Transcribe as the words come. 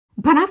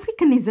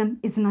Pan-Africanism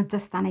is not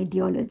just an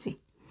ideology.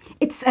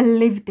 It's a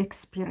lived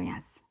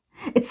experience.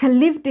 It's a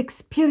lived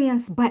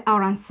experience by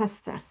our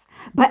ancestors,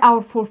 by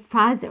our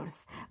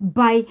forefathers,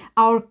 by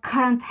our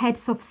current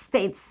heads of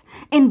states,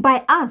 and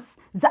by us,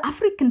 the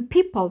African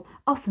people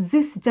of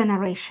this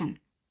generation.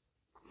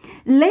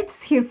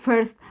 Let's hear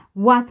first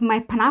what my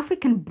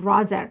Pan-African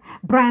brother,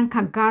 Brian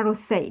Kagaro,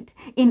 said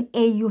in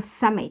AU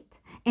Summit,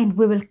 and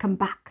we will come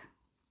back.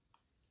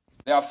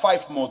 There are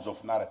 5 modes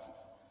of narrative.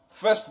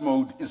 First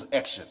mode is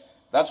action.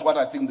 That's what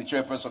I think the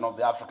chairperson of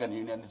the African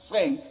Union is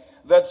saying,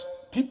 that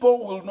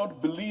people will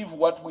not believe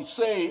what we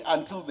say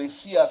until they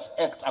see us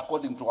act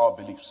according to our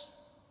beliefs.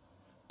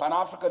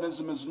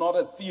 Pan-Africanism is not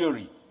a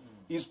theory.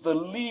 It's the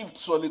lived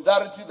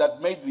solidarity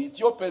that made the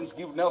Ethiopians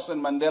give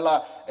Nelson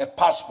Mandela a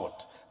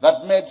passport,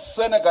 that made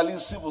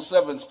Senegalese civil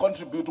servants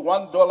contribute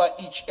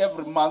 $1 each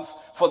every month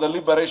for the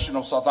liberation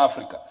of South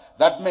Africa,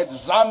 that made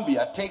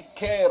Zambia take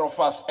care of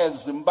us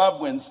as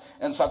Zimbabweans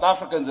and South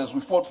Africans as we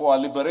fought for our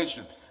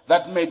liberation,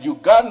 that made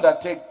Uganda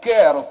take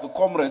care of the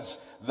comrades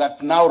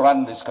that now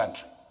run this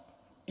country.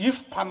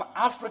 If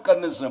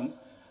Pan-Africanism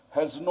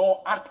has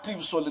no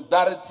active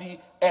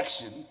solidarity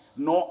action,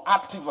 no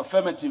active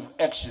affirmative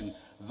action,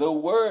 the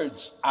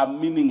words are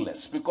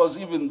meaningless, because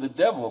even the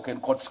devil can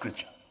quote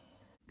scripture.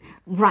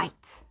 Right.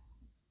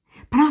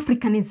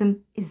 Pan-Africanism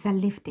is a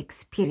lived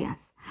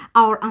experience.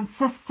 Our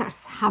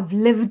ancestors have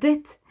lived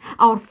it.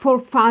 Our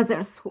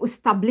forefathers who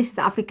established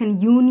the African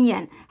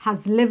Union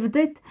has lived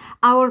it.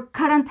 Our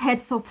current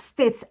heads of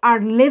states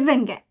are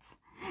living it.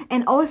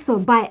 And also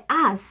by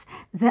us,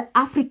 the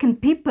African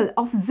people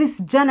of this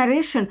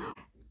generation,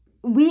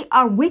 we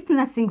are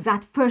witnessing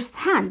that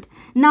firsthand.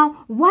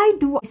 Now, why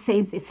do I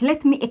say this?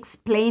 Let me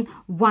explain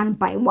one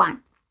by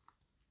one.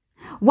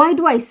 Why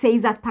do I say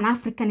that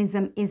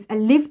Pan-Africanism is a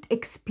lived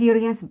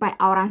experience by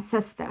our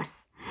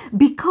ancestors?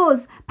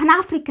 Because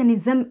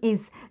Pan-Africanism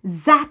is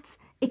that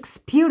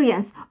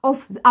experience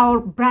of our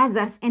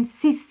brothers and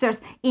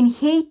sisters in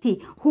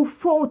Haiti who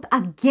fought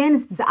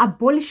against the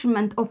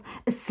abolishment of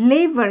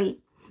slavery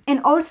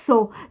and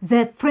also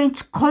the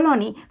French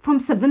colony from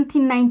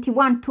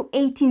 1791 to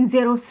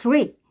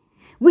 1803,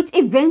 which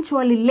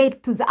eventually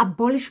led to the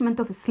abolishment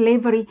of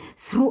slavery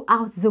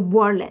throughout the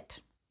world.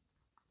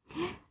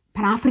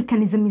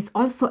 Pan-Africanism is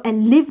also a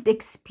lived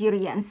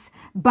experience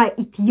by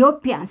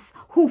Ethiopians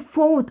who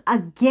fought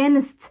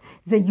against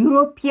the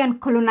European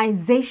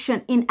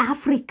colonization in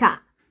Africa.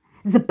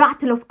 The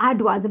Battle of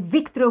Adwa, the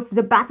victory of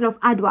the Battle of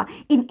Adwa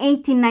in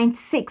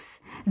 1896.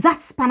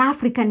 That's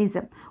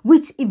Pan-Africanism,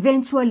 which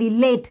eventually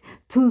led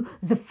to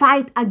the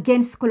fight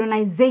against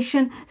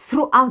colonization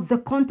throughout the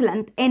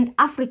continent and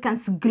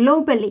Africans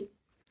globally.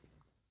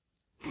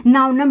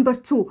 Now, number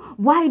 2,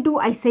 why do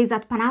I say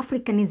that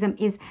Pan-Africanism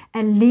is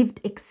a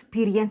lived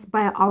experience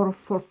by our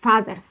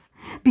forefathers?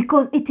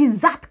 Because it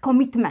is that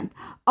commitment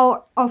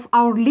of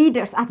our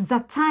leaders at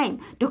that time,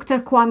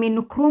 Dr. Kwame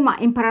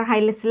Nkrumah, Emperor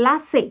Haile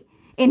Selassie,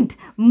 and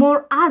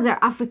more other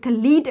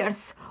African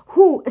leaders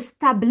who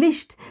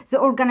established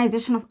the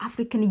Organization of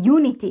African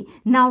Unity,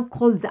 now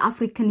called the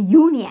African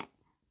Union,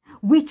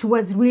 which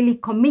was really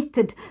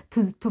committed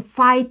to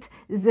fight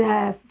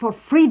for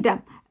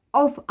freedom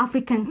of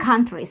African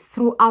countries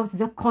throughout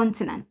the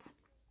continent.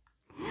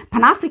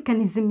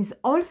 Pan-Africanism is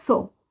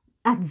also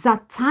at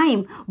that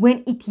time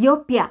when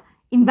Ethiopia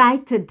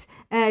invited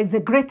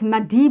the great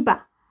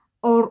Madiba,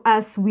 or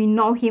as we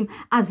know him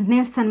as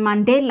Nelson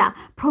Mandela,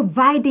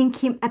 providing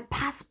him a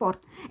passport,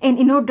 and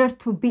in order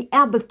to be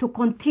able to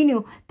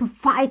continue to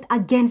fight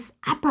against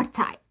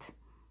apartheid.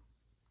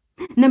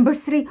 Number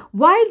 3,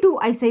 why do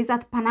I say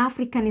that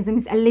Pan-Africanism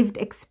is a lived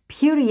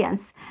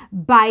experience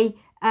by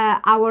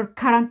our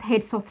current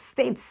heads of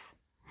states?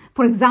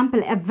 For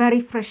example, a very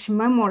fresh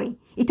memory.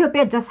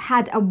 Ethiopia just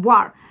had a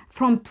war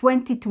from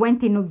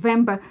 2020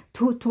 November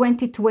to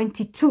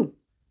 2022.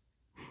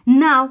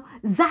 Now,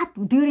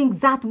 during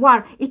that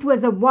war, it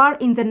was a war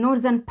in the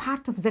northern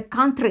part of the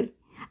country,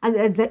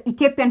 the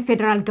Ethiopian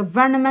federal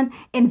government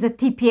and the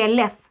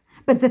TPLF.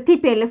 But the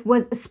TPLF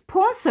was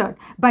sponsored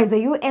by the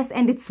US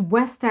and its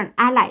Western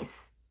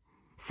allies.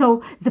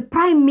 So the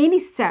Prime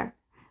Minister,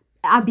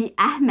 Abiy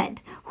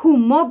Ahmed, who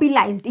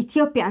mobilized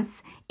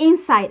Ethiopians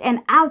inside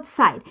and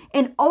outside,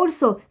 and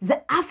also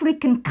the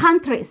African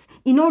countries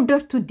in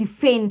order to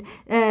defend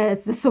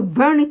the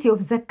sovereignty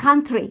of the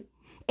country,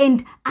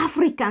 and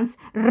Africans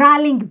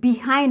rallying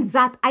behind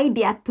that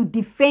idea to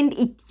defend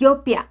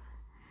Ethiopia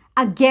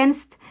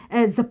against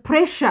the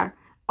pressure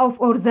of,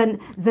 or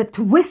the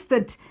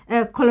twisted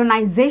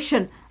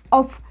colonization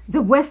of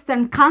the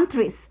Western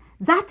countries.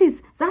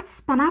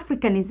 That's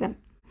Pan-Africanism.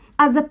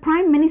 As the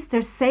Prime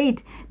Minister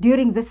said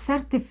during the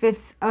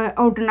 35th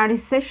ordinary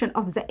session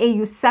of the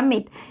AU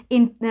Summit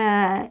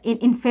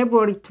in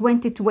February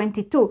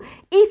 2022,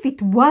 if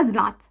it was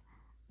not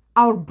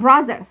our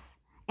brothers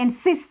and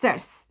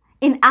sisters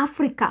in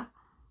Africa,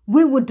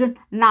 we would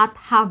not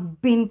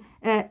have been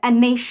a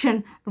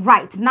nation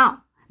right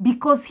now,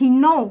 because he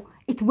know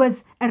it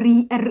was a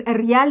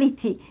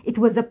reality, it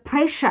was a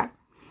pressure.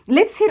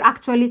 Let's hear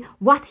actually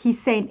what he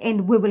said,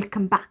 and we will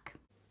come back.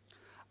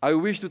 I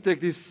wish to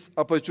take this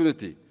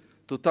opportunity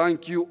to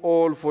thank you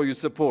all for your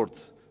support,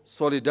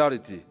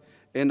 solidarity,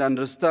 and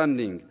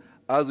understanding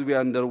as we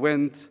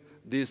underwent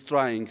these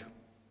trying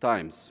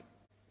times.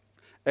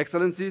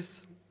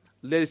 Excellencies,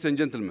 ladies and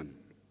gentlemen,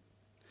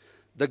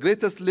 the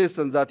greatest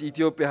lesson that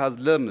Ethiopia has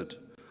learned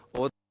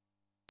over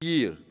the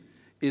year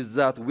is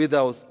that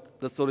without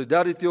the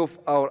solidarity of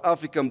our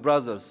African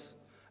brothers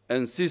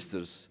and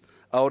sisters,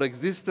 our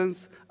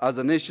existence as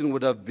a nation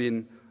would have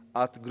been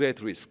at great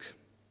risk.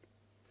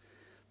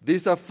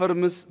 This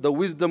affirms the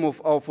wisdom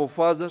of our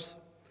forefathers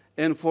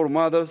and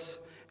foremothers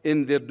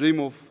in their dream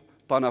of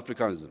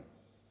Pan-Africanism.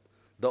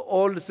 The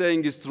old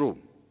saying is true: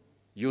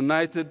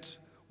 united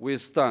we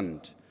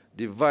stand,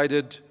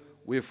 divided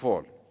we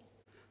fall.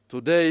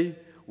 Today,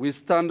 we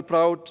stand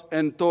proud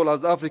and tall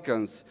as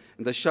Africans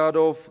in the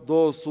shadow of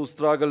those who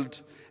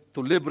struggled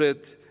to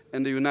liberate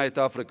and unite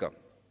Africa.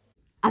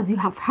 As you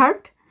have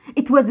heard,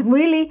 it was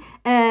really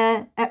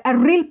a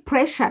real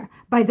pressure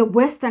by the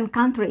Western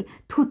country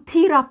to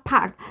tear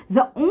apart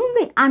the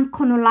only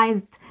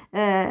uncolonized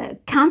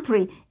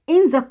country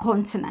in the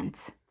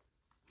continent.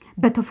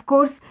 But of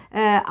course,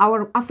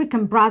 our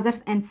African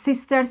brothers and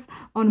sisters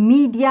on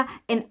media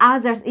and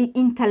others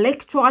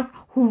intellectuals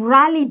who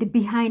rallied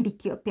behind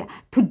Ethiopia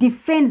to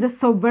defend the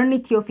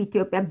sovereignty of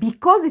Ethiopia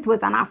because it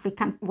was an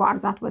African war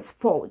that was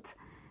fought.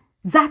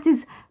 That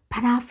is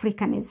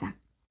Pan-Africanism.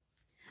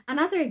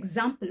 Another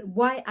example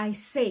why I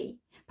say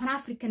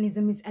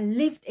Pan-Africanism is a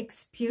lived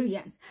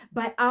experience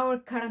by our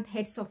current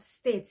heads of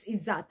states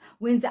is that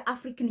when the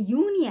African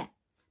Union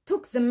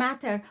took the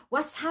matter,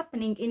 what's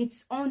happening in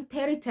its own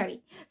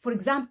territory, for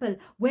example,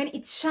 when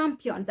it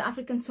championed the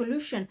African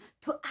solution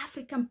to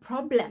African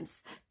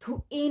problems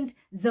to end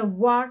the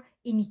war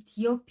in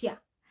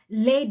Ethiopia,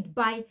 led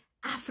by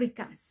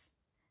Africans,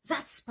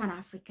 that's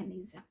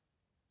Pan-Africanism.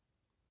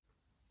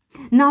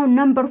 Now,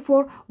 number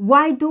 4,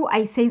 why do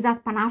I say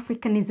that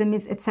Pan-Africanism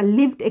it's a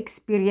lived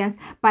experience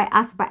by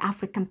us, by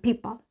African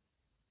people?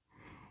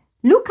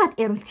 Look at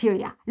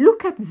Eritrea,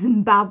 look at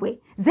Zimbabwe.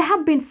 They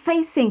have been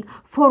facing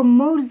for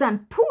more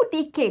than 2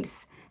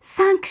 decades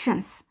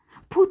sanctions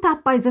put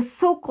up by the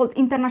so-called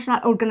international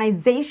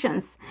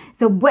organizations,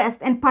 the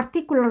West, and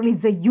particularly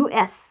the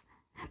US.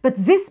 But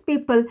these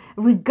people,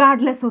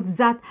 regardless of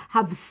that,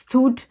 have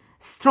stood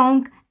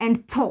strong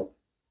and tall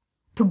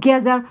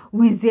together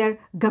with their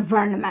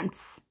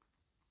governments.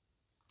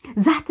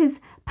 That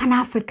is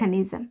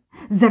Pan-Africanism,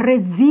 the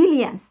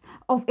resilience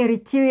of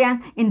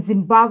Eritreans and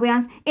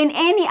Zimbabweans and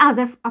any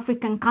other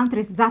African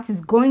countries that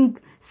is going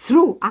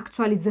through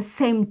actually the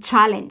same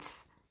challenge.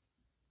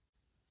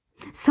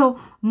 So,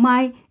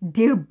 my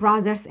dear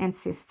brothers and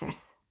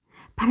sisters,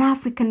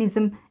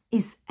 Pan-Africanism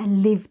is a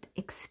lived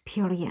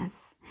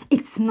experience.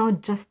 It's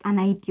not just an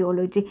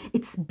ideology,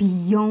 it's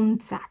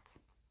beyond that.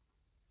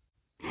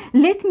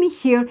 Let me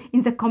hear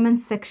in the comment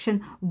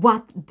section,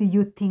 what do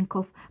you think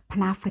of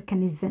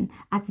Pan-Africanism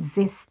at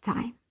this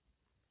time?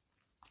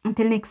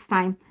 Until next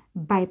time,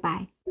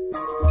 bye-bye.